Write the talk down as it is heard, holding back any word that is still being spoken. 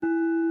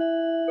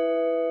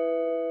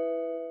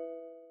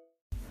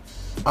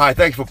All right,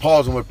 thanks for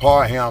pausing with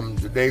Parham.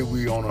 Today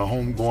we on a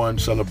homegoing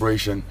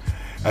celebration,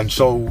 and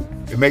so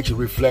it makes you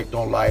reflect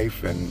on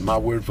life. And my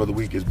word for the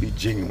week is be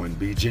genuine.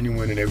 Be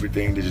genuine in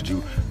everything that you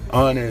do.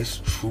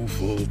 Honest,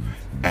 truthful,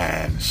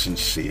 and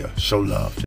sincere. Show love.